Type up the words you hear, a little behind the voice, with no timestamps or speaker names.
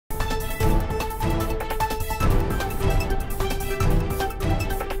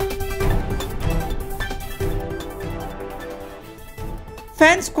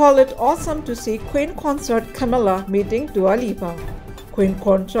Fans call it awesome to see Queen Consort Camilla meeting Dua Lipa. Queen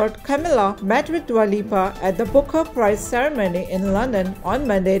Consort Camilla met with Dua Lipa at the Booker Prize ceremony in London on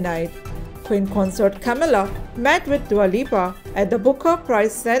Monday night. Queen Consort Camilla met with Dua Lipa at the Booker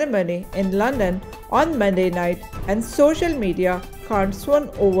Prize ceremony in London on Monday night, and social media can't swoon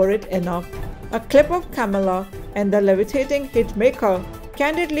over it enough. A clip of Camilla and the levitating hitmaker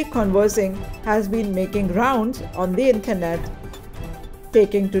candidly conversing has been making rounds on the internet.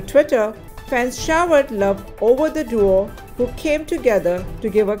 Taking to Twitter, fans showered love over the duo who came together to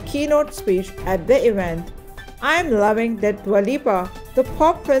give a keynote speech at the event. "I'm loving that Dua Lipa, the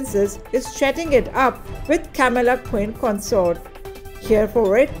pop princess, is chatting it up with Camilla Queen Consort. Here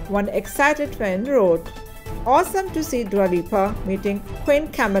for it," one excited fan wrote. "Awesome to see Dua Lipa meeting Queen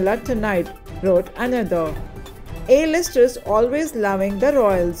Camilla tonight," wrote another. "A-listers always loving the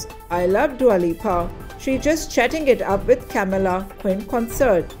royals. I love Dua Lipa. She just chatting it up with Camilla Queen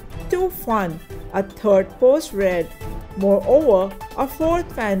Consort. Too fun," a third post read. Moreover, a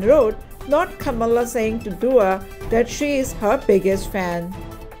fourth fan wrote, "Not Camilla saying to Dua that she is her biggest fan."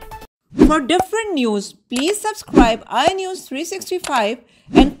 For different news, please subscribe iNews 365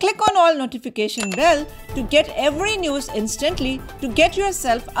 and click on all notification bell to get every news instantly to get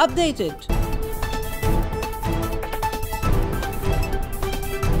yourself updated.